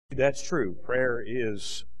that's true. Prayer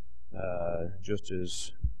is just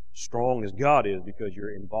as strong as God is because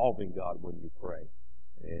you're involving God when you pray.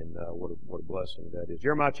 And what a blessing that is.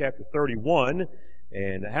 Jeremiah chapter 31.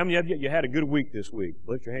 And how many of you had a good week this week?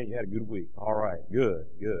 Lift your hand, you had a good week. All right, good.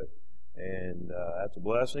 And that's a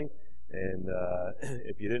blessing. And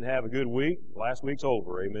if you didn't have a good week, last week's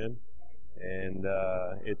over, amen. And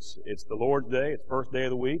it's the Lord's Day. It's the first day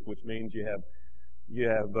of the week, which means you have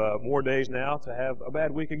more days now to have a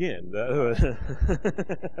bad week again. But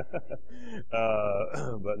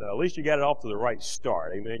at least you got it off to the right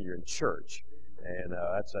start, amen. You're in church. And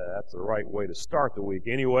that's the right way to start the week.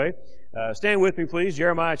 Anyway, stand with me, please.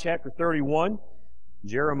 Jeremiah chapter 31.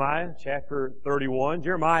 Jeremiah chapter 31.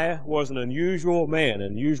 Jeremiah was an unusual man,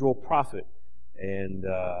 an unusual prophet. And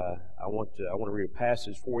I want to read a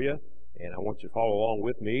passage for you, and I want you to follow along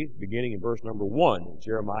with me, beginning in verse number 1.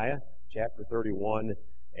 Jeremiah chapter 31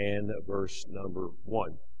 and verse number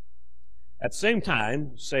 1. At the same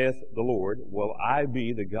time, saith the Lord, will I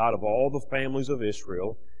be the God of all the families of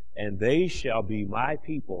Israel, and they shall be my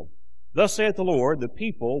people. Thus saith the Lord, the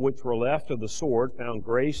people which were left of the sword found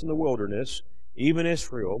grace in the wilderness, even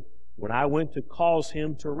Israel, when I went to cause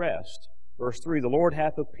him to rest. Verse 3, the Lord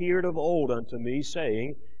hath appeared of old unto me,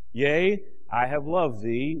 saying, Yea, I have loved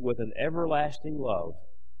thee with an everlasting love.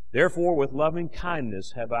 Therefore with loving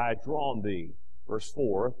kindness have I drawn thee. Verse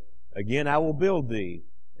 4, again I will build thee,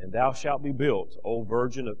 and thou shalt be built, O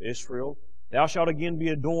Virgin of Israel. Thou shalt again be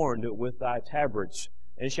adorned with thy tabrets,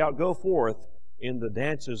 and shalt go forth in the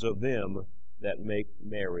dances of them that make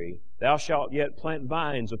merry. Thou shalt yet plant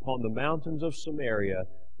vines upon the mountains of Samaria.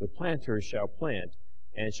 The planters shall plant,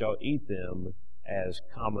 and shall eat them as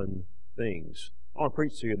common things. I want to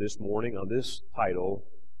preach to you this morning on this title,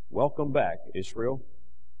 Welcome Back, Israel.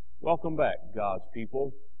 Welcome back, God's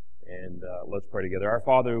people. And let's pray together. Our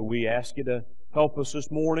Father, we ask you to help us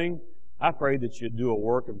this morning. I pray that you'd do a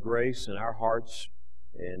work of grace in our hearts.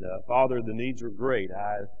 And Father, the needs are great.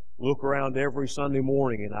 I look around every Sunday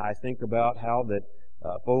morning and I think about how that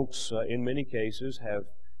folks, in many cases,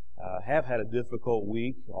 have had a difficult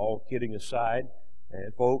week, all kidding aside,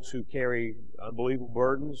 and folks who carry unbelievable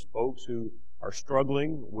burdens, folks who are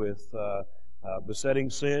struggling with besetting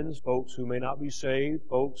sins, folks who may not be saved,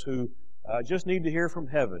 folks who just need to hear from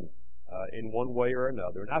heaven in one way or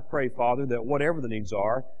another. And I pray, Father, that whatever the needs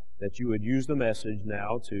are, that you would use the message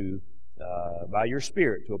now to by your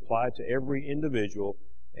Spirit to apply to every individual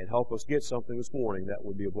and help us get something this morning that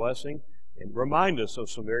would be a blessing and remind us of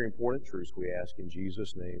some very important truths, we ask in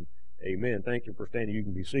Jesus' name. Amen. Thank you for standing. You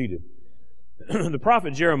can be seated. The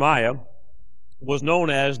prophet Jeremiah was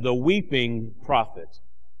known as the weeping prophet.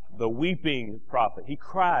 The weeping prophet. He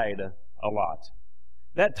cried a lot.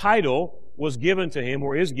 That title was given to him,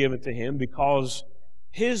 or is given to him, because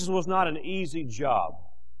his was not an easy job.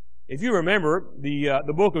 If you remember,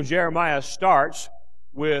 the book of Jeremiah starts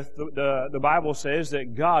with, the Bible says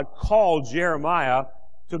that God called Jeremiah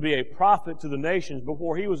to be a prophet to the nations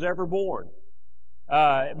before he was ever born.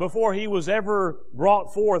 Before he was ever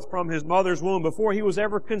brought forth from his mother's womb, before he was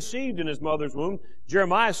ever conceived in his mother's womb,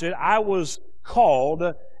 Jeremiah said, I was called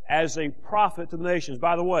as a prophet to the nations.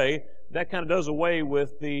 By the way, that kind of does away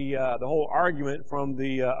with the whole argument from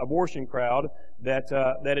the abortion crowd that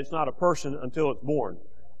it's not a person until it's born.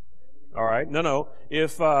 All right? No.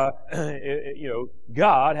 If God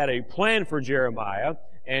had a plan for Jeremiah,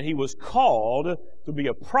 and he was called to be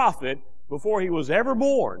a prophet before he was ever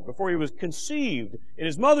born, before he was conceived in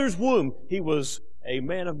his mother's womb, he was a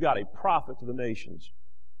man of God, a prophet to the nations.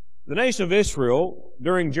 The nation of Israel,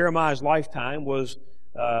 during Jeremiah's lifetime, was,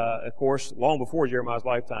 of course, long before Jeremiah's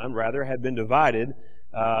lifetime, rather, had been divided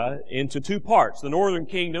into two parts. The northern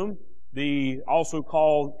kingdom, also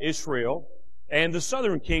called Israel, and the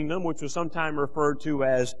southern kingdom, which was sometimes referred to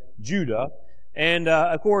as Judah. And,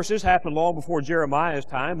 of course, this happened long before Jeremiah's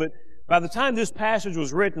time, but by the time this passage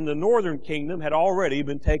was written, the northern kingdom had already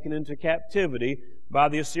been taken into captivity by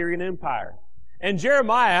the Assyrian Empire. And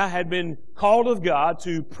Jeremiah had been called of God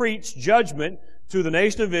to preach judgment to the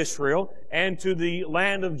nation of Israel and to the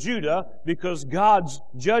land of Judah because God's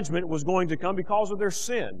judgment was going to come because of their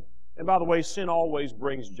sin. And by the way, sin always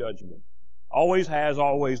brings judgment. Always has,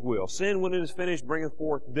 always will. Sin, when it is finished, bringeth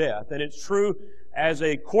forth death. And it's true as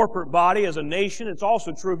a corporate body, as a nation. It's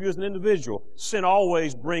also true of you as an individual. Sin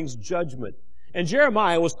always brings judgment. And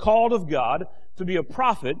Jeremiah was called of God to be a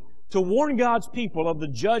prophet to warn God's people of the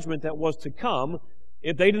judgment that was to come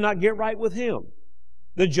if they did not get right with Him.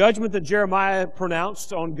 The judgment that Jeremiah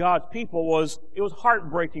pronounced on God's people was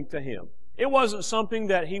heartbreaking to him. It wasn't something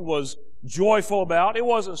that he was joyful about. It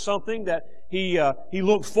wasn't something that he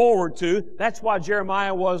looked forward to. That's why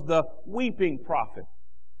Jeremiah was the weeping prophet.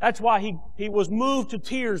 That's why he was moved to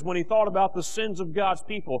tears when he thought about the sins of God's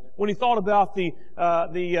people, when he thought about the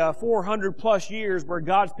 400 plus years where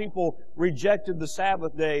God's people rejected the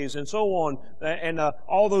Sabbath days and so on, and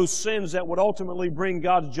all those sins that would ultimately bring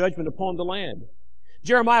God's judgment upon the land.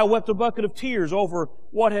 Jeremiah wept a bucket of tears over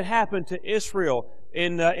what had happened to Israel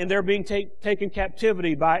in their being taken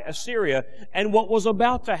captivity by Assyria and what was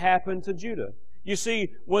about to happen to Judah. You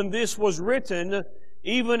see, when this was written,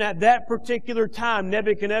 even at that particular time,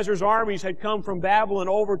 Nebuchadnezzar's armies had come from Babylon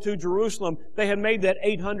over to Jerusalem. They had made that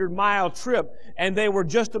 800-mile trip, and they were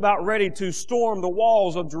just about ready to storm the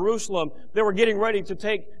walls of Jerusalem. They were getting ready to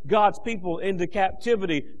take God's people into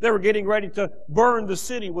captivity. They were getting ready to burn the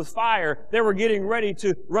city with fire. They were getting ready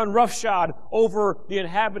to run roughshod over the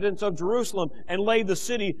inhabitants of Jerusalem and lay the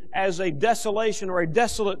city as a desolation or a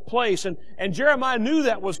desolate place. And Jeremiah knew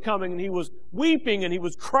that was coming, and he was weeping and he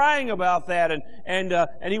was crying about that,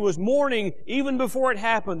 and he was mourning even before it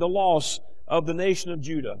happened, the loss of the nation of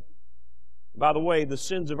Judah. By the way, the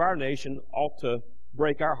sins of our nation ought to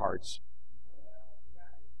break our hearts.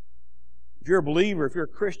 If you're a believer, if you're a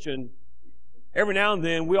Christian, every now and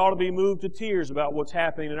then we ought to be moved to tears about what's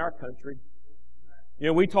happening in our country. You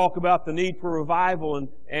know, we talk about the need for revival,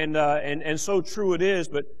 and so true it is,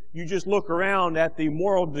 but you just look around at the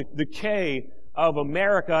moral decay of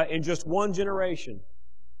America in just one generation.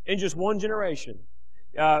 In just one generation.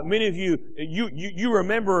 Many of you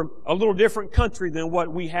remember a little different country than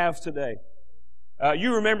what we have today.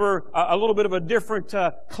 You remember a little bit of a different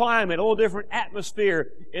climate, a little different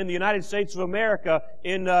atmosphere in the United States of America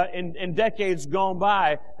in decades gone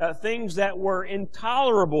by. Things that were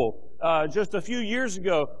intolerable just a few years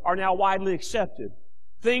ago are now widely accepted.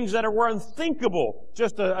 Things that were unthinkable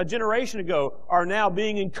just a generation ago are now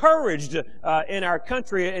being encouraged in our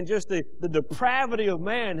country, and just the depravity of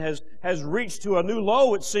man has reached to a new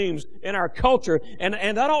low, it seems, in our culture. And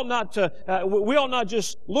that ought not to we ought not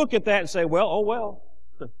just look at that and say, well, oh well.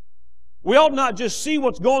 We ought not just see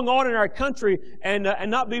what's going on in our country and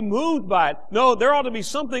not be moved by it. No, there ought to be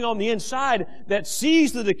something on the inside that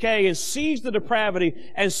sees the decay and sees the depravity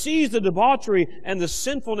and sees the debauchery and the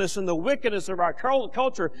sinfulness and the wickedness of our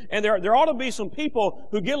culture. And there ought to be some people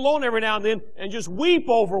who get alone every now and then and just weep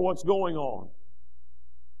over what's going on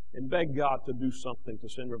and beg God to do something to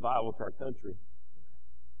send revival to our country.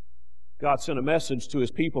 God sent a message to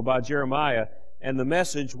His people by Jeremiah, and the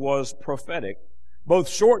message was prophetic, both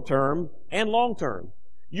short-term and long-term.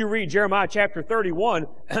 You read Jeremiah chapter 31,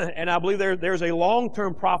 and I believe there's a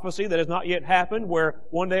long-term prophecy that has not yet happened, where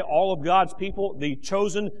one day all of God's people, the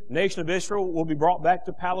chosen nation of Israel, will be brought back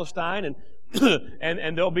to Palestine, and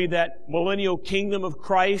and there'll be that millennial kingdom of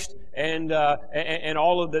Christ, and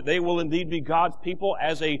all of that. They will indeed be God's people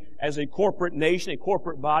as a corporate nation, a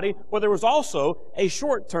corporate body. Well, there was also a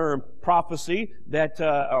short-term prophecy that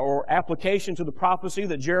or application to the prophecy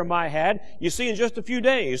that Jeremiah had. You see, in just a few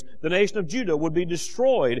days, the nation of Judah would be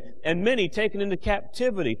destroyed and many taken into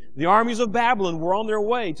captivity. The armies of Babylon were on their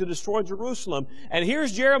way to destroy Jerusalem. And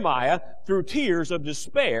here's Jeremiah, through tears of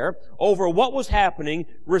despair over what was happening,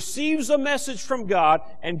 receives a message from God,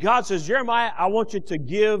 and God says, Jeremiah, I want you to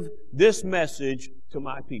give this message to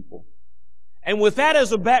my people. And with that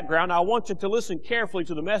as a background, I want you to listen carefully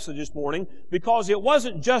to the message this morning, because it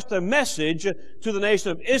wasn't just a message to the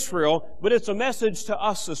nation of Israel, but it's a message to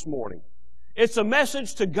us this morning. It's a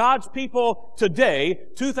message to God's people today,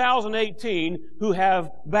 2018, who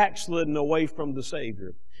have backslidden away from the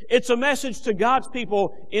Savior. It's a message to God's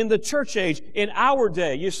people in the church age, in our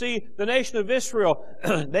day. You see, the nation of Israel,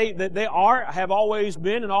 have always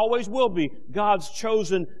been and always will be God's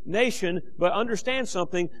chosen nation. But understand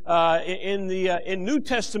something, in New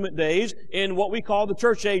Testament days, in what we call the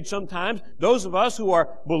church age sometimes, those of us who are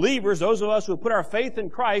believers, those of us who put our faith in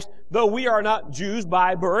Christ, though we are not Jews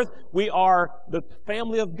by birth, we are the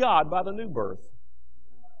family of God by the new birth.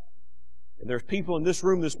 And there's people in this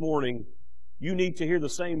room this morning. You need to hear the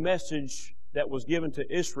same message that was given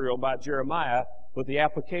to Israel by Jeremiah, but the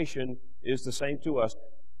application is the same to us.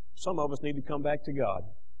 Some of us need to come back to God.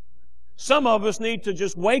 Some of us need to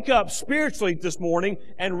just wake up spiritually this morning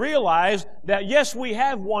and realize that, yes, we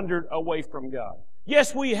have wandered away from God.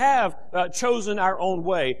 Yes, we have chosen our own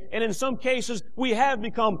way. And in some cases, we have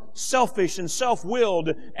become selfish and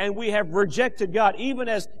self-willed, and we have rejected God. Even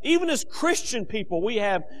as Christian people, we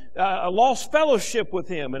have lost fellowship with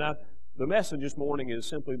Him. And the message this morning is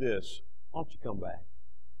simply this: why don't you come back?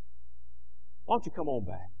 Why don't you come on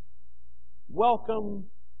back? Welcome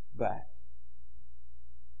back.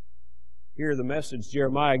 Here, the message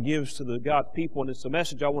Jeremiah gives to the God's people, and it's the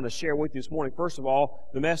message I want to share with you this morning. First of all,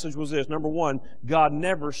 the message was this. Number one, God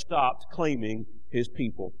never stopped claiming His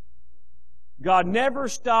people. God never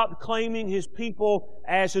stopped claiming His people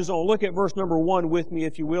as His own. Look at verse number 1 with me,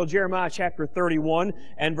 if you will. Jeremiah chapter 31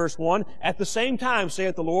 and verse 1. At the same time,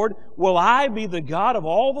 saith the Lord, will I be the God of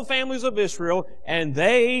all the families of Israel, and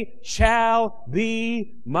they shall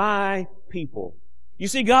be my people. You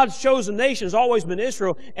see, God's chosen nation has always been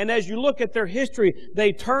Israel, and as you look at their history,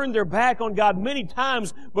 they turned their back on God many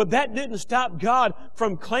times, but that didn't stop God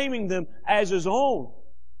from claiming them as His own.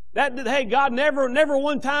 Hey, God never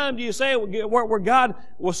one time do you say where God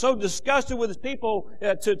was so disgusted with His people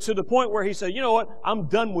to the point where He said, you know what, I'm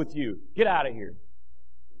done with you. Get out of here.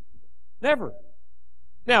 Never.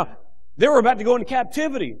 Now, they were about to go into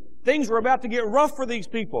captivity. Things were about to get rough for these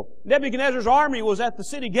people. Nebuchadnezzar's army was at the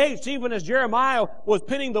city gates even as Jeremiah was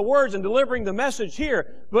penning the words and delivering the message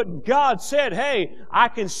here. But God said, hey, I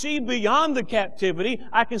can see beyond the captivity.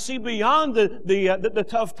 I can see beyond the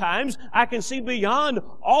tough times. I can see beyond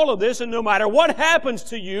all of this. And no matter what happens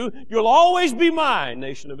to you, you'll always be mine,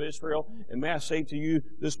 nation of Israel. And may I say to you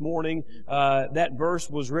this morning, that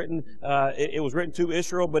verse was written, it was written to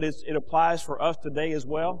Israel, but it applies for us today as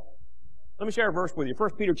well. Let me share a verse with you. 1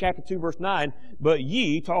 Peter chapter 2, verse 9. But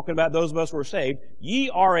ye, talking about those of us who are saved, ye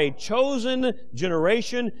are a chosen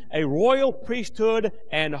generation, a royal priesthood,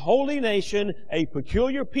 and holy nation, a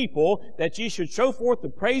peculiar people, that ye should show forth the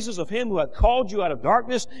praises of Him who hath called you out of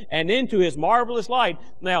darkness and into His marvelous light.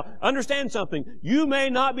 Now, understand something. You may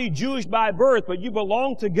not be Jewish by birth, but you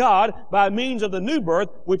belong to God by means of the new birth,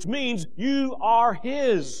 which means you are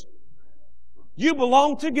His. You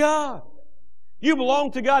belong to God. You belong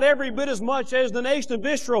to God every bit as much as the nation of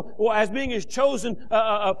Israel, as being His chosen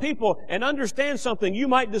people. And understand something. You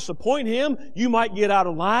might disappoint Him. You might get out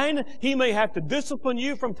of line. He may have to discipline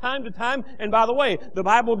you from time to time. And by the way, the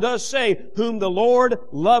Bible does say, whom the Lord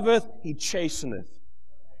loveth, He chasteneth.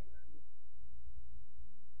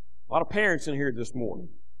 A lot of parents in here this morning.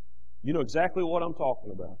 You know exactly what I'm talking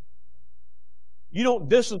about. You don't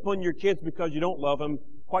discipline your kids because you don't love them.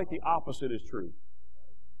 Quite the opposite is true.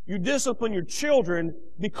 You discipline your children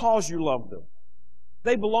because you love them.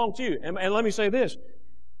 They belong to you. And let me say this.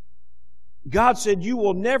 God said, you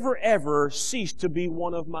will never ever cease to be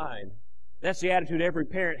one of mine. That's the attitude every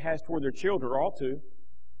parent has toward their children, or ought to.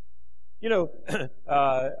 You know,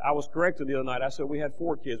 I was corrected the other night. I said we had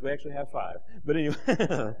 4 kids. We actually have 5. But anyway,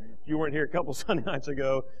 if you weren't here a couple Sunday nights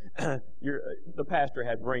ago, the pastor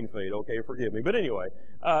had brain fade. Okay, forgive me. But anyway,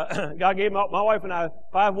 God gave my wife and I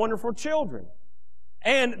 5 wonderful children.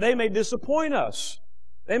 And they may disappoint us.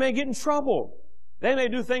 They may get in trouble. They may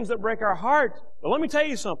do things that break our heart. But let me tell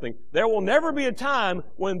you something. There will never be a time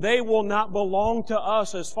when they will not belong to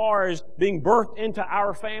us as far as being birthed into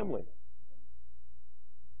our family.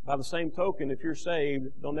 By the same token, if you're saved,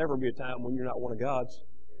 there'll never be a time when you're not one of God's.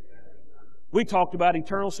 We talked about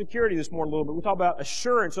eternal security this morning a little bit. We talked about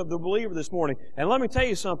assurance of the believer this morning. And let me tell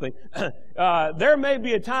you something. There may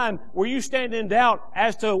be a time where you stand in doubt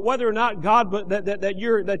as to whether or not God,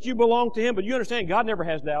 that you belong to Him, but you understand God never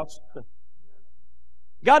has doubts.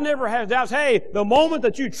 God never has doubts. Hey, the moment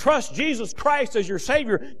that you trust Jesus Christ as your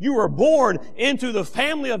Savior, you are born into the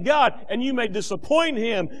family of God, and you may disappoint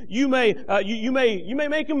Him. You may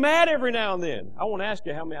make Him mad every now and then. I want to ask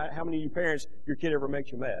you how many of you parents your kid ever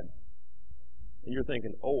makes you mad. And you're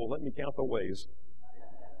thinking, oh, let me count the ways.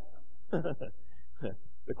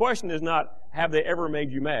 The question is not, have they ever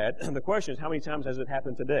made you mad? The question is, how many times has it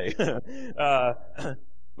happened today?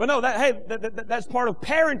 But no, that's part of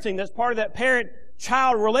parenting. That's part of that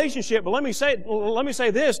parent-child relationship. But let me say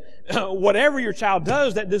this. Whatever your child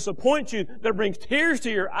does that disappoints you, that brings tears to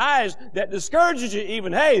your eyes, that discourages you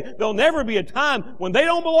even, hey, there'll never be a time when they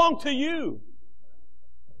don't belong to you.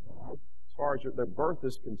 As far as their birth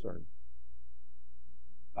is concerned.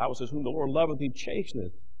 The Bible says, whom the Lord loveth, He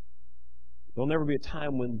chasteneth. There'll never be a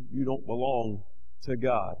time when you don't belong to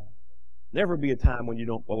God. Never be a time when you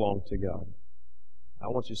don't belong to God. I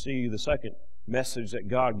want you to see the second message that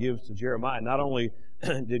God gives to Jeremiah. Not only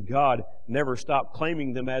did God never stop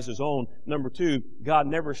claiming them as His own, number 2, God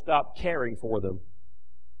never stopped caring for them.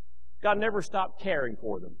 God never stopped caring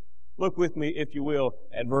for them. Look with me, if you will,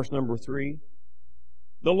 at verse number 3.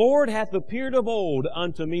 The Lord hath appeared of old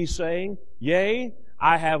unto me, saying, Yea,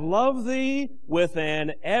 I have loved thee with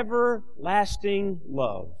an everlasting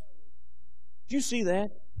love. Did you see that?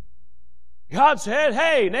 God said,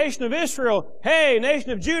 hey, nation of Israel, hey, nation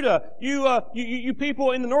of Judah, you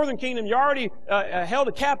people in the northern kingdom, you're already held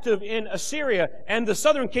a captive in Assyria, and the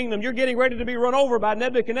southern kingdom, you're getting ready to be run over by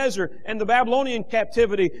Nebuchadnezzar and the Babylonian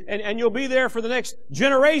captivity, and you'll be there for the next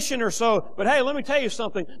generation or so. But hey, let me tell you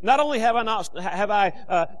something. Not only have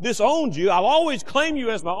I disowned you, I'll always claim you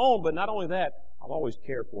as my own, but not only that, I'll always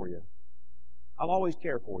care for you. I'll always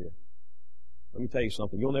care for you. Let me tell you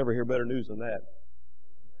something. You'll never hear better news than that.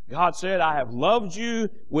 God said, I have loved you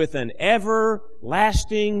with an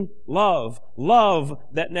everlasting love. Love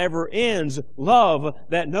that never ends. Love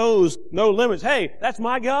that knows no limits. Hey, that's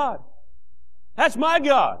my God. That's my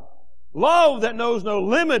God. Love that knows no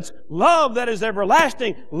limits. Love that is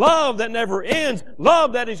everlasting. Love that never ends.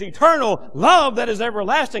 Love that is eternal. Love that is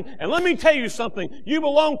everlasting. And let me tell you something. You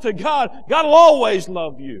belong to God. God will always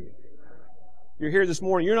love you. You're here this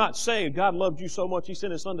morning. You're not saved. God loved you so much He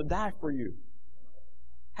sent His Son to die for you.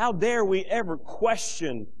 How dare we ever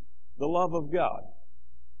question the love of God?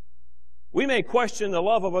 We may question the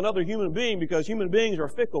love of another human being because human beings are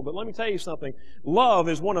fickle, but let me tell you something. Love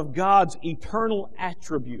is one of God's eternal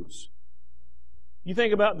attributes. You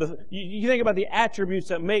think about the attributes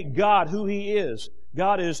that make God who He is.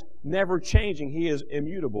 God is never changing. He is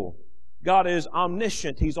immutable. God is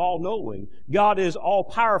omniscient. He's all-knowing. God is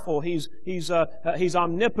all-powerful. He's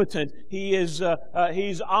omnipotent. He's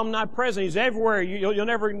omnipresent. He's everywhere. You'll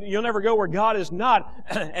never go where God is not.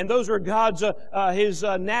 And those are God's His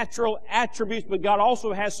natural attributes. But God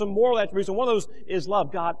also has some moral attributes, and one of those is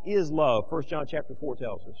love. God is love. 1 John chapter 4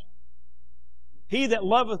 tells us. He that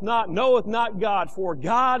loveth not knoweth not God, for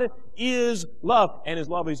God is love, and His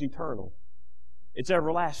love is eternal. It's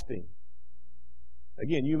everlasting.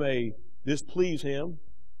 Again, you may displease Him,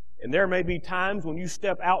 and there may be times when you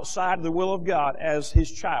step outside of the will of God as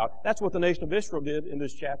His child. That's what the nation of Israel did in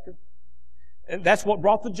this chapter. And that's what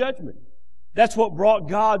brought the judgment. That's what brought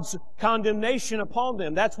God's condemnation upon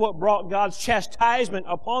them. That's what brought God's chastisement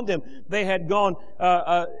upon them. They had gone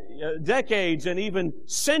decades and even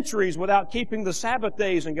centuries without keeping the Sabbath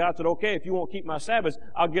days. And God said, okay, if you won't keep my Sabbaths,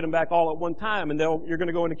 I'll get them back all at one time. And you're going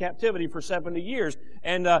to go into captivity for 70 years.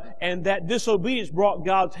 And that disobedience brought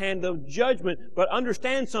God's hand of judgment. But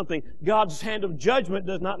understand something. God's hand of judgment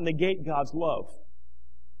does not negate God's love.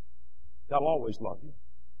 God will always love you.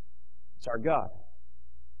 It's our God.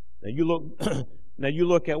 Now you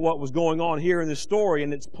look at what was going on here in this story,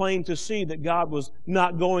 and it's plain to see that God was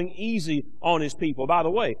not going easy on His people. By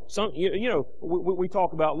the way, we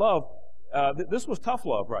talk about love. This was tough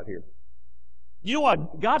love right here. You know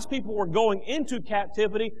what? God's people were going into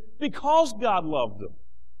captivity because God loved them.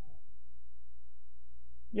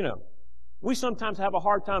 You know, we sometimes have a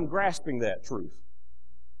hard time grasping that truth.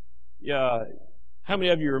 Yeah. How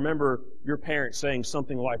many of you remember your parents saying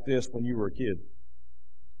something like this when you were a kid?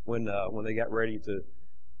 When they got ready to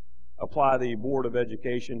apply the Board of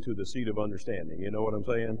Education to the seat of understanding. You know what I'm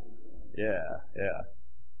saying? Yeah.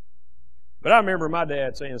 But I remember my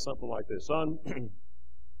dad saying something like this, son,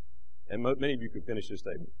 and many of you could finish this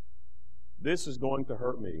statement, this is going to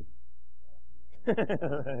hurt me.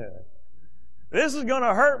 This is going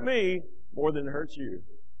to hurt me more than it hurts you.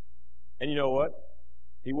 And you know what?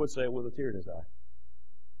 He would say it with a tear in his eye.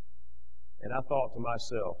 And I thought to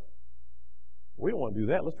myself, we don't want to do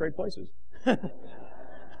that. Let's trade places.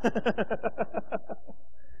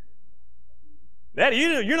 Daddy,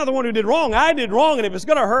 you're not the one who did wrong. I did wrong, and if it's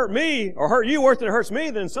going to hurt me or hurt you worse than it hurts me,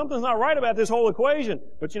 then something's not right about this whole equation.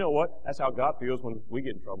 But you know what? That's how God feels when we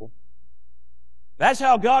get in trouble. That's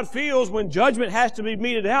how God feels when judgment has to be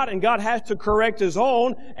meted out and God has to correct His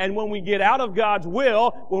own. And when we get out of God's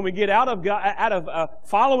will, when we get out of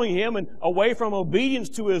following Him and away from obedience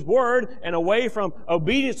to His Word and away from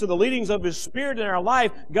obedience to the leadings of His Spirit in our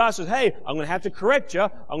life, God says, hey, I'm going to have to correct you.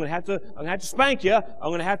 I'm going to have to spank you. I'm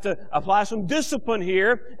going to have to apply some discipline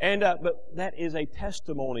here. And but that is a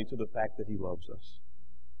testimony to the fact that He loves us.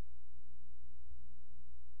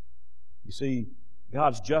 You see,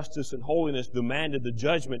 God's justice and holiness demanded the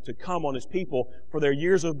judgment to come on His people for their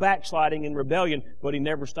years of backsliding and rebellion, but He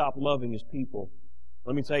never stopped loving His people.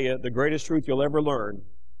 Let me tell you, the greatest truth you'll ever learn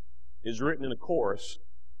is written in a chorus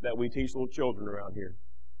that we teach little children around here.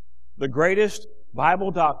 The greatest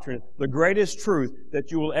Bible doctrine, the greatest truth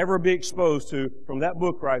that you will ever be exposed to from that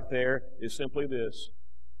book right there is simply this.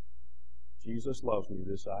 Jesus loves me,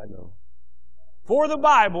 this I know. For the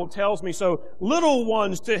Bible tells me so. Little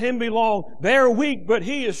ones to Him belong. They're weak, but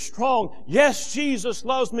He is strong. Yes, Jesus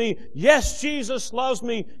loves me. Yes, Jesus loves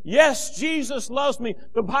me. Yes, Jesus loves me.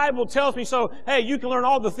 The Bible tells me so. Hey, you can learn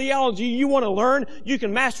all the theology you want to learn. You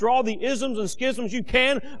can master all the isms and schisms you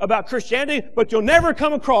can about Christianity, but you'll never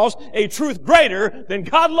come across a truth greater than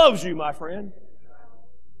God loves you, my friend.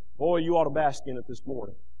 Boy, you ought to bask in it this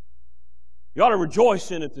morning. You ought to rejoice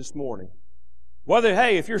in it this morning.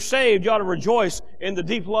 If you're saved, you ought to rejoice in the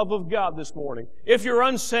deep love of God this morning. If you're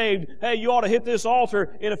unsaved, you ought to hit this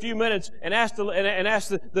altar in a few minutes and ask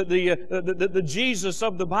the Jesus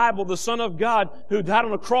of the Bible, the Son of God, who died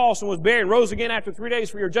on the cross and was buried and rose again after 3 days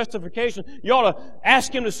for your justification. You ought to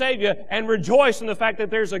ask Him to save you and rejoice in the fact that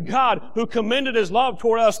there's a God who commended His love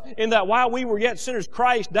toward us in that while we were yet sinners,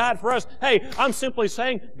 Christ died for us. I'm simply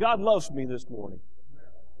saying God loves me this morning.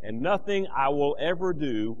 And nothing I will ever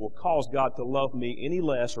do will cause God to love me any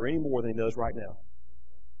less or any more than He does right now.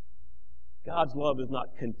 God's love is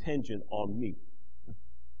not contingent on me.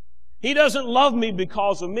 He doesn't love me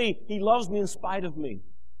because of me. He loves me in spite of me.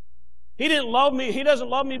 He doesn't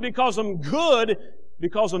love me because I'm good,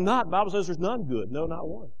 because I'm not. The Bible says there's none good. No, not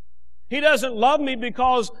one. He doesn't love me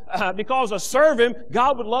because I serve Him.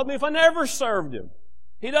 God would love me if I never served Him.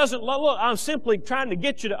 He doesn't love, look, I'm simply trying to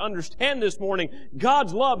get you to understand this morning,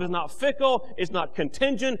 God's love is not fickle, it's not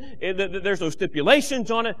contingent, there's no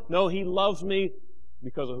stipulations on it. No, He loves me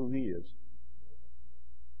because of who He is.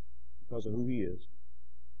 Because of who He is.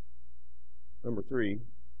 Number 3,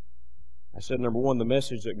 I said number 1, the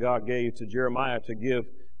message that God gave to Jeremiah to give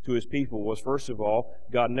to His people was, first of all,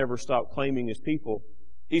 God never stopped claiming His people.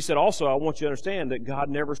 He said also, I want you to understand that God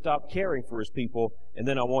never stopped caring for His people. And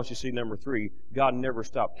then I want you to see number 3, God never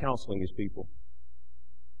stopped counseling His people.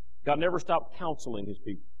 God never stopped counseling His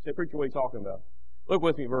people. Say, preacher, what are you talking about? Look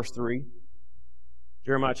with me, verse 3.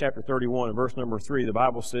 Jeremiah chapter 31 and verse number 3, the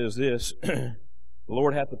Bible says this, The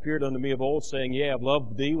Lord hath appeared unto me of old, saying, Yea, I've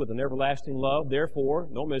loved thee with an everlasting love. Therefore,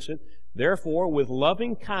 don't miss it, therefore with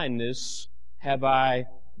loving kindness have I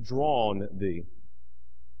drawn thee.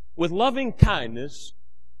 With loving kindness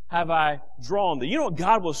have I drawn thee. You know what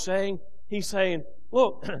God was saying? He's saying,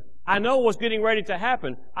 look, I know what's getting ready to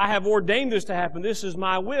happen. I have ordained this to happen. This is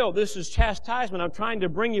my will. This is chastisement. I'm trying to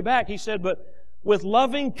bring you back. He said, but with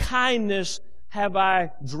loving kindness have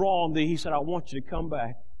I drawn thee. He said, I want you to come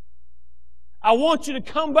back. I want you to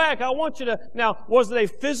come back. I want you to... Now, was it a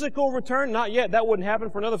physical return? Not yet. That wouldn't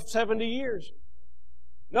happen for another 70 years.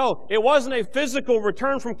 No, it wasn't a physical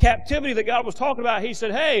return from captivity that God was talking about. He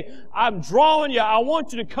said, hey, I'm drawing you. I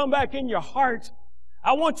want you to come back in your heart.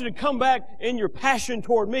 I want you to come back in your passion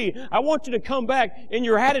toward me. I want you to come back in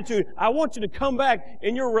your attitude. I want you to come back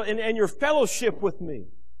in your fellowship with me.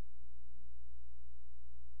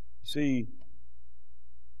 See,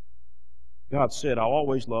 God said, I'll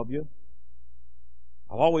always love you.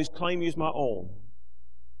 I'll always claim you as my own.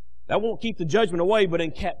 That won't keep the judgment away, but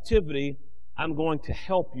in captivity, I'm going to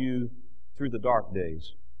help you through the dark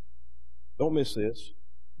days. Don't miss this.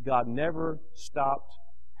 God never stopped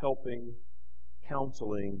helping,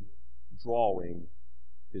 counseling, drawing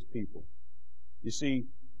His people. You see,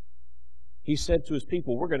 He said to His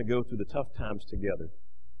people, we're going to go through the tough times together.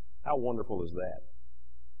 How wonderful is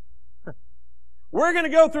that? We're going to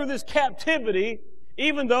go through this captivity,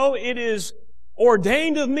 even though it is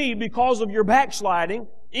ordained of me because of your backsliding.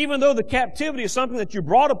 Even though the captivity is something that you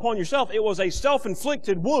brought upon yourself, it was a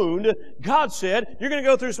self-inflicted wound. God said, you're going to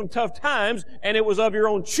go through some tough times, and it was of your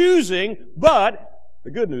own choosing, but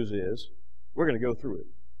the good news is, we're going to go through it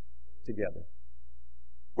together.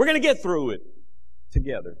 We're going to get through it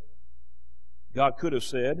together. God could have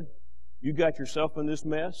said, you got yourself in this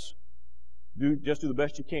mess, just do the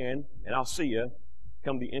best you can, and I'll see you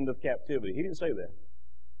come the end of captivity. He didn't say that.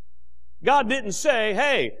 God didn't say,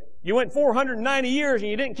 hey, you went 490 years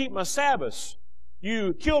and you didn't keep my Sabbaths.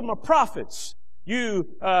 You killed my prophets. You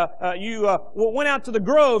went out to the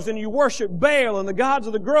groves and you worshiped Baal and the gods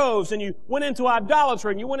of the groves, and you went into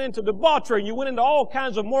idolatry and you went into debauchery and you went into all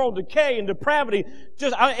kinds of moral decay and depravity.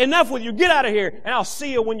 Just enough with you. Get out of here, and I'll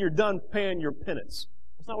see you when you're done paying your penance.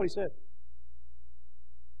 That's not what He said.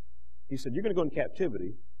 He said, you're going to go into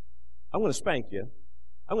captivity. I'm going to spank you.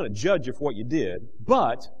 I'm going to judge you for what you did,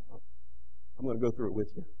 but I'm going to go through it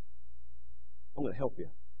with you. I'm going to help you.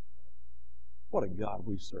 What a God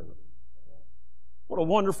we serve. What a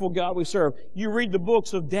wonderful God we serve. You read the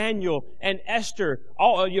books of Daniel and Esther.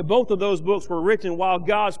 Both of those books were written while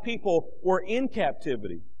God's people were in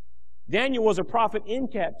captivity. Daniel was a prophet in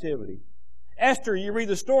captivity. Esther, you read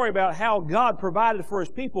the story about how God provided for His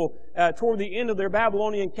people toward the end of their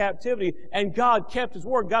Babylonian captivity, and God kept His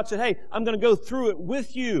word. God said, hey, I'm going to go through it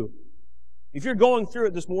with you. If you're going through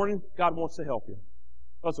it this morning, God wants to help you.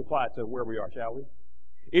 Let's apply it to where we are, shall we?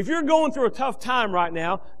 If you're going through a tough time right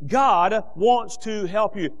now, God wants to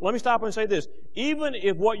help you. Let me stop and say this. Even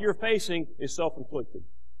if what you're facing is self-inflicted.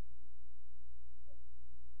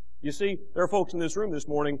 You see, there are folks in this room this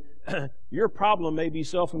morning, your problem may be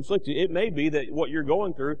self-inflicted. It may be that what you're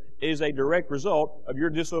going through is a direct result of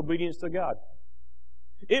your disobedience to God.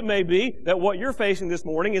 It may be that what you're facing this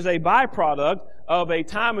morning is a byproduct of a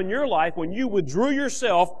time in your life when you withdrew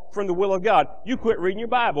yourself from the will of God. You quit reading your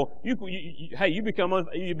Bible. You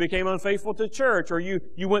became unfaithful to church, or you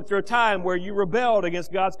went through a time where you rebelled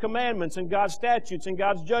against God's commandments and God's statutes and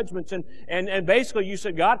God's judgments, and basically you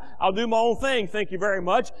said, God, I'll do my own thing. Thank you very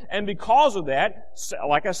much. And because of that,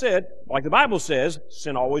 like I said, like the Bible says,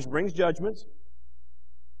 sin always brings judgments.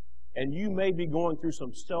 And you may be going through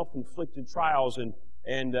some self-inflicted trials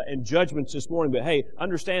and judgments this morning, but hey,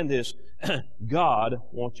 understand this. God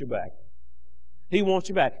wants you back. He wants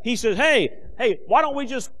you back. He says, hey, why don't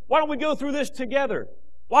we go through this together?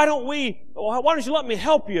 Why don't you let me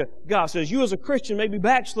help you? God says, you as a Christian may be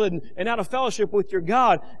backslidden and out of fellowship with your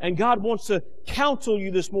God, and God wants to counsel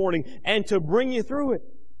you this morning and to bring you through it.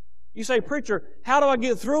 You say, preacher, how do I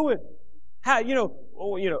get through it? By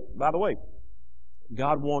the way,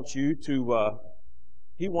 God wants you to,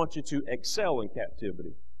 He wants you to excel in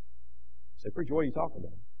captivity. Say, preacher, what are you talking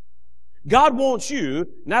about? God wants you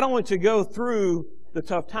not only to go through the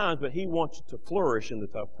tough times, but He wants you to flourish in the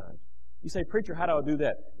tough times. You say, preacher, how do I do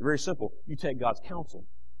that? Very simple. You take God's counsel.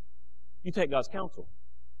 You take God's counsel.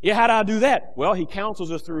 Yeah, how do I do that? Well, He counsels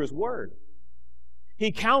us through His Word.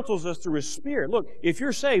 He counsels us through His Spirit. Look, if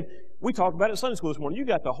you're saved, we talked about it in Sunday school this morning, you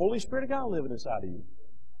got the Holy Spirit of God living inside of you.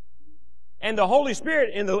 And the Holy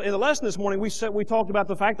Spirit, in the lesson this morning, we talked about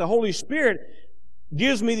the fact the Holy Spirit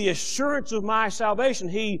gives me the assurance of my salvation.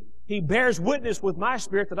 He bears witness with my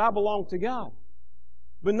spirit that I belong to God.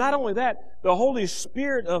 But not only that, the Holy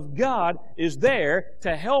Spirit of God is there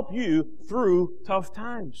to help you through tough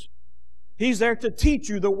times. He's there to teach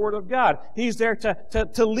you the Word of God. He's there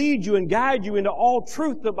to lead you and guide you into all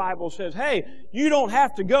truth, the Bible says. Hey, you don't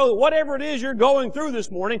have to go, whatever it is you're going through this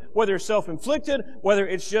morning, whether it's self-inflicted, whether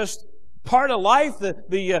it's just part of life,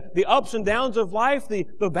 the ups and downs of life,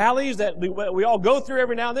 the valleys that we all go through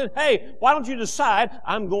every now and then. Hey, why don't you decide,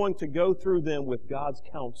 I'm going to go through them with God's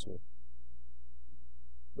counsel.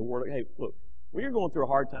 Hey, look, when you're going through a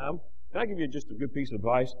hard time, can I give you just a good piece of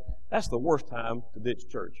advice? That's the worst time to ditch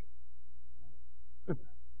church.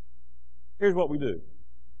 Here's what we do.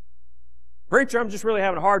 Preacher, I'm just really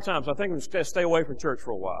having a hard time, so I think I'm just going to stay away from church for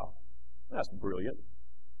a while. That's brilliant.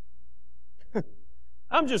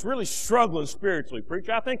 I'm just really struggling spiritually,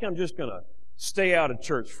 preacher. I think I'm just going to stay out of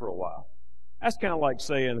church for a while. That's kind of like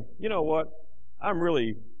saying, you know what? I'm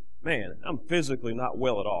physically not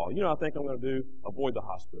well at all. You know what I think I'm going to do? Avoid the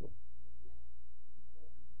hospital.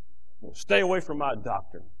 Stay away from my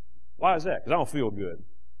doctor. Why is that? Because I don't feel good.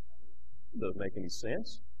 It doesn't make any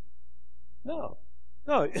sense. No.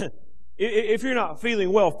 If you're not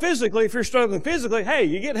feeling well physically, if you're struggling physically, hey,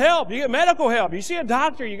 you get help. You get medical help. You see a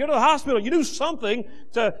doctor. You go to the hospital. You do something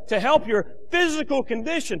to help your physical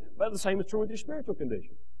condition. But the same is true with your spiritual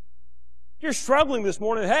condition. If you're struggling this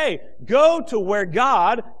morning, hey, go to where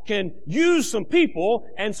God can use some people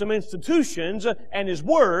and some institutions and His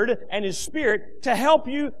Word and His Spirit to help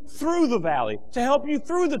you through the valley, to help you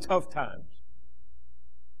through the tough times.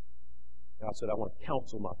 God said, I want to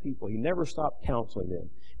counsel my people. He never stopped counseling them.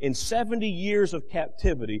 In 70 years of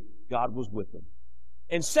captivity, God was with them.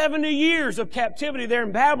 In 70 years of captivity there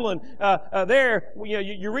in Babylon,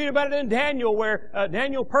 you read about it in Daniel, where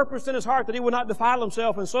Daniel purposed in his heart that he would not defile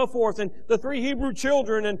himself and so forth, and the 3 Hebrew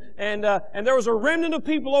children, and there was a remnant of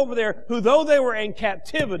people over there who, though they were in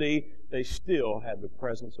captivity, they still had the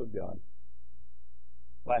presence of God.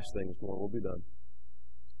 Last thing this morning, we'll be done.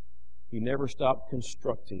 He never stopped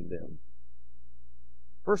constructing them.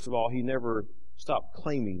 First of all, He never stopped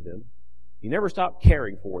claiming them. He never stopped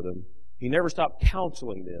caring for them. He never stopped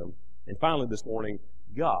counseling them. And finally this morning,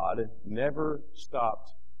 God never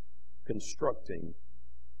stopped constructing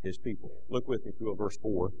His people. Look with me through verse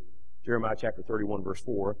 4. Jeremiah chapter 31, verse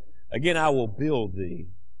 4. Again, I will build thee,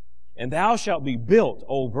 and thou shalt be built,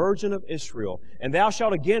 O Virgin of Israel, and thou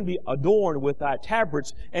shalt again be adorned with thy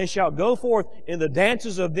tabrets, and shalt go forth in the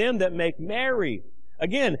dances of them that make merry.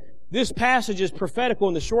 Again, this passage is prophetical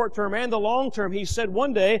in the short term and the long term. He said,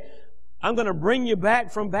 one day, I'm going to bring you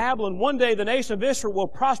back from Babylon. One day, the nation of Israel will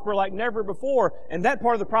prosper like never before. And that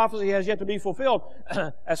part of the prophecy has yet to be fulfilled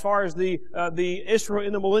as far as the Israel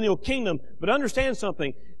in the millennial kingdom. But understand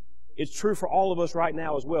something. It's true for all of us right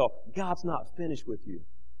now as well. God's not finished with you.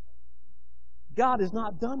 God is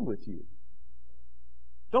not done with you.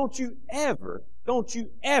 Don't you ever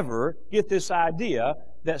get this idea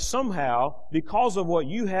that somehow, because of what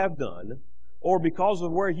you have done, or because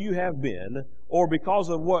of where you have been, or because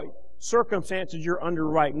of what circumstances you're under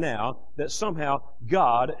right now, that somehow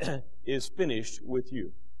God is finished with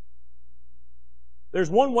you.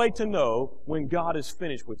 There's one way to know when God is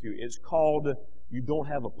finished with you. It's called you don't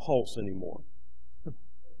have a pulse anymore.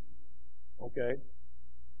 Okay?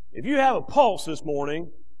 If you have a pulse this morning,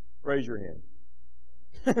 raise your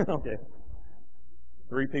hand. Okay.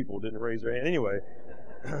 3 people didn't raise their hand. Anyway.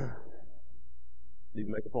 Need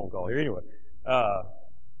to make a phone call here. Anyway.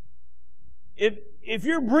 If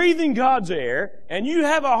you're breathing God's air and you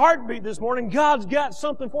have a heartbeat this morning, God's got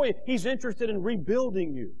something for you. He's interested in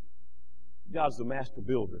rebuilding you. God's the master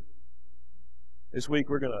builder. This week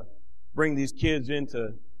we're going to bring these kids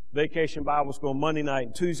into Vacation Bible School Monday night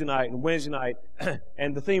and Tuesday night and Wednesday night.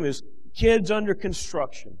 And the theme is Kids Under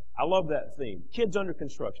Construction. I love that theme. Kids Under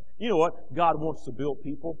Construction. You know what? God wants to build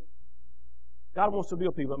people. God wants to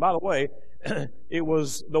build people. And by the way, it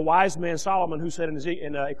was the wise man Solomon who said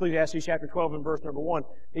in Ecclesiastes chapter 12 and verse number 1,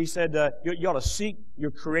 he said, you ought to seek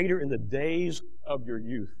your Creator in the days of your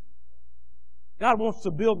youth. God wants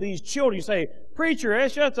to build these children. You say, preacher,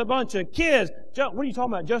 it's just a bunch of kids. What are you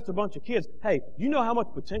talking about, just a bunch of kids? Hey, do you know how much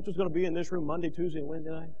potential is going to be in this room Monday, Tuesday, and Wednesday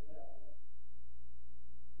night?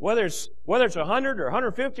 Whether it's 100 or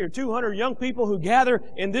 150 or 200 young people who gather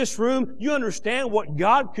in this room, you understand what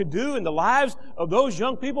God could do in the lives of those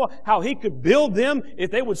young people, how He could build them if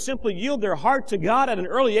they would simply yield their heart to God at an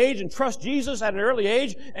early age and trust Jesus at an early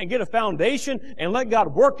age and get a foundation and let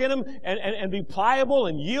God work in them and be pliable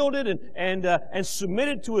and yielded and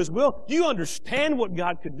submitted to His will. Do you understand what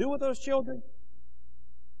God could do with those children?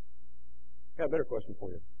 I've got a better question for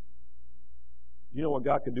you. Do you know what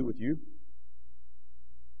God could do with you?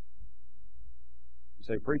 You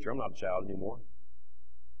say, preacher, I'm not a child anymore.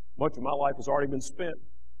 Much of my life has already been spent.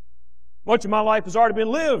 Much of my life has already been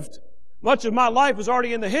lived. Much of my life is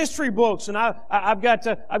already in the history books, and I've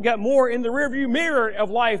got more in the rearview mirror of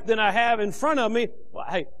life than I have in front of me. Well,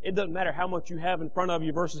 hey, it doesn't matter how much you have in front of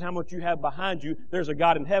you versus how much you have behind you. There's a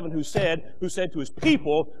God in heaven who said to His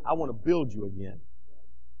people, I want to build you again.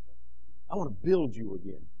 I want to build you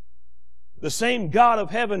again. The same God of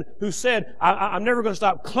heaven who said, I'm never going to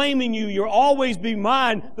stop claiming you. You'll always be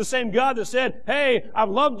mine. The same God that said, hey, I've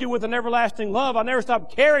loved you with an everlasting love. I'll never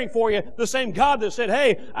stop caring for you. The same God that said,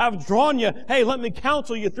 hey, I've drawn you. Hey, let me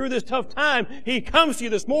counsel you through this tough time. He comes to you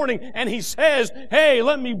this morning and He says, hey,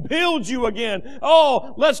 let me build you again.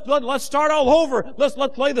 Oh, let's start all over. Let's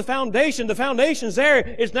lay the foundation. The foundation's there.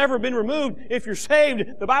 It's never been removed. If you're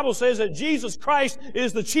saved, the Bible says that Jesus Christ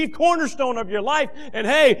is the chief cornerstone of your life. And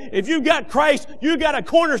hey, if you've got Christ, you got a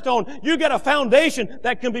cornerstone, you got a foundation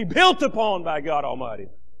that can be built upon by God Almighty.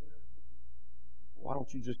 Why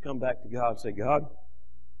don't you just come back to God and say, God,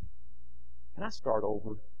 can I start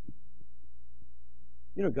over?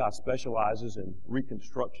 You know, God specializes in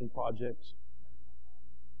reconstruction projects.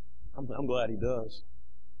 I'm glad He does.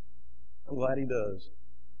 I'm glad He does.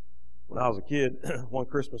 When I was a kid, one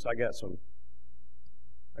Christmas I got some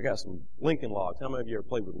Lincoln Logs. How many of you ever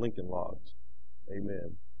played with Lincoln Logs?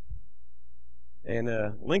 Amen. And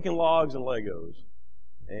Lincoln Logs and Legos.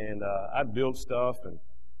 And I'd build stuff,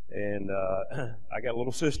 and I got a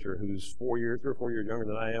little sister who's 3 or 4 years younger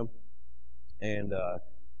than I am. And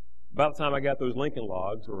about the time I got those Lincoln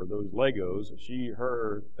Logs or those Legos,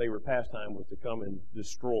 her favorite pastime was to come and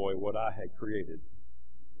destroy what I had created.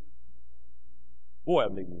 Boy,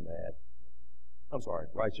 that made me mad. I'm sorry,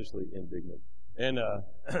 righteously indignant. And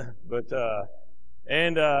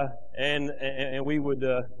we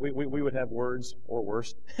would have words or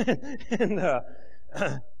worse.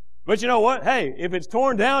 But you know what? Hey, if it's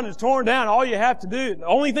torn down, it's torn down. All you have to do, the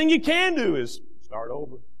only thing you can do is start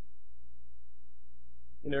over.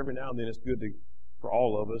 And every now and then it's good for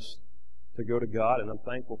all of us to go to God. And I'm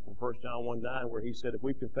thankful for 1 John 1:9 where He said if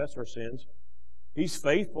we confess our sins, He's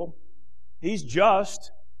faithful. He's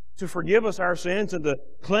just to forgive us our sins and to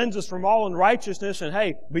cleanse us from all unrighteousness. And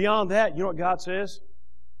hey, beyond that, you know what God says?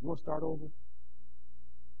 You want to start over?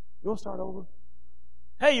 You want to start over?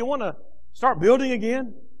 Hey, you want to start building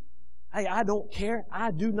again? Hey, I don't care.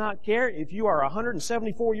 I do not care if you are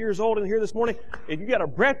 174 years old in here this morning. If you got a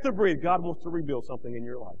breath to breathe, God wants to rebuild something in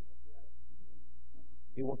your life.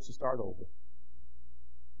 He wants to start over.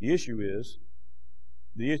 The issue is,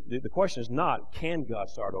 the question is not, can God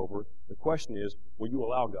start over? The question is, will you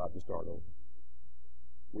allow God to start over?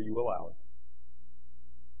 Will you allow it?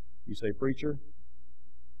 You say, preacher,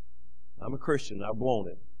 I'm a Christian. I've blown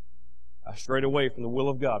it. I strayed away from the will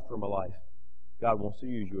of God for my life. God wants to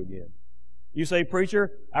use you again. You say,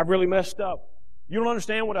 preacher, I've really messed up. You don't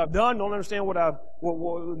understand what I've done. Don't understand the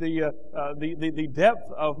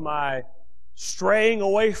depth of my straying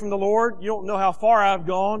away from the Lord. You don't know how far I've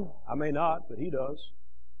gone. I may not, but He does.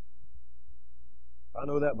 If I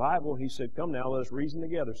know that Bible, He said, come now, let us reason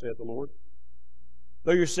together, saith the Lord.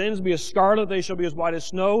 Though your sins be as scarlet, they shall be as white as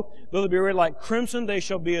snow. Though they be red like crimson, they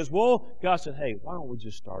shall be as wool. God said, hey, why don't we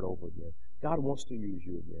just start over again? God wants to use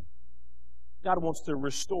you again. God wants to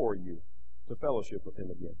restore you to fellowship with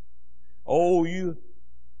Him again. Oh, you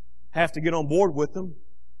have to get on board with Him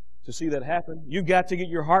to see that happen. You've got to get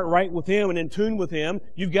your heart right with Him and in tune with Him.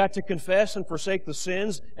 You've got to confess and forsake the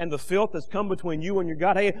sins and the filth that's come between you and your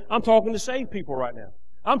God. Hey, I'm talking to saved people right now.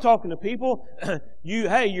 I'm talking to people,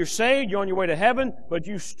 you're saved, you're on your way to heaven, but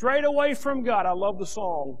you strayed away from God. I love the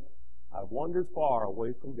song, I've wandered far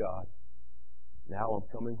away from God. Now I'm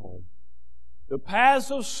coming home. The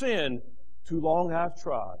paths of sin too long I've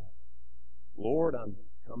trod. Lord, I'm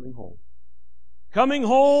coming home. Coming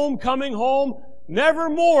home, coming home, never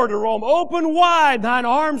more to roam. Open wide thine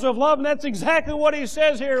arms of love. And that's exactly what He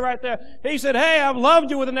says here right there. He said, hey, I've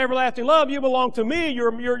loved you with an everlasting love. You belong to me.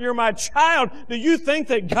 You're my child. Do you think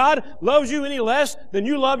that God loves you any less than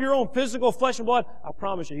you love your own physical flesh and blood? I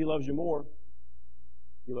promise you, He loves you more.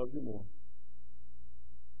 He loves you more.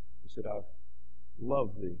 He said, I've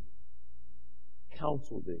loved thee,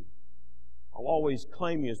 counseled thee. I'll always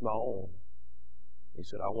claim you as my own. He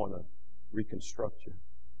said, I want to reconstruct you.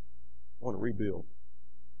 I want to rebuild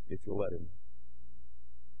if you'll let Him.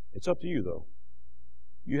 It's up to you, though.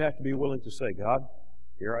 You have to be willing to say, God,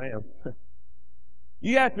 here I am.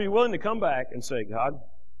 You have to be willing to come back and say, God,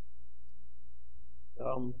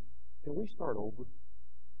 can we start over?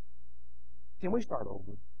 Can we start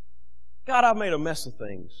over? God, I've made a mess of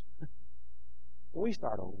things. Can we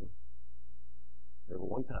start over? Never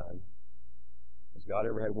one time has God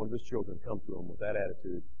ever had one of His children come to Him with that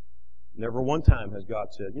attitude. Never one time has God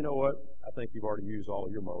said, you know what, I think you've already used all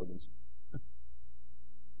of your mulligans.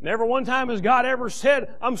 Never one time has God ever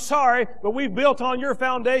said, I'm sorry, but we've built on your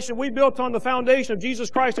foundation. We built on the foundation of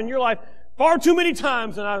Jesus Christ in your life far too many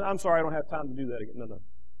times, and I'm sorry, I don't have time to do that again.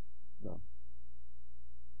 No.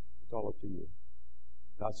 It's all up to you.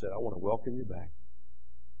 God said, I want to welcome you back.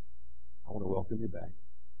 I want to welcome you back.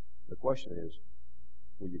 The question is,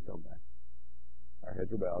 will you come back? Our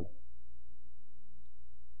heads are bowed.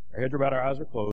 Our eyes are closed.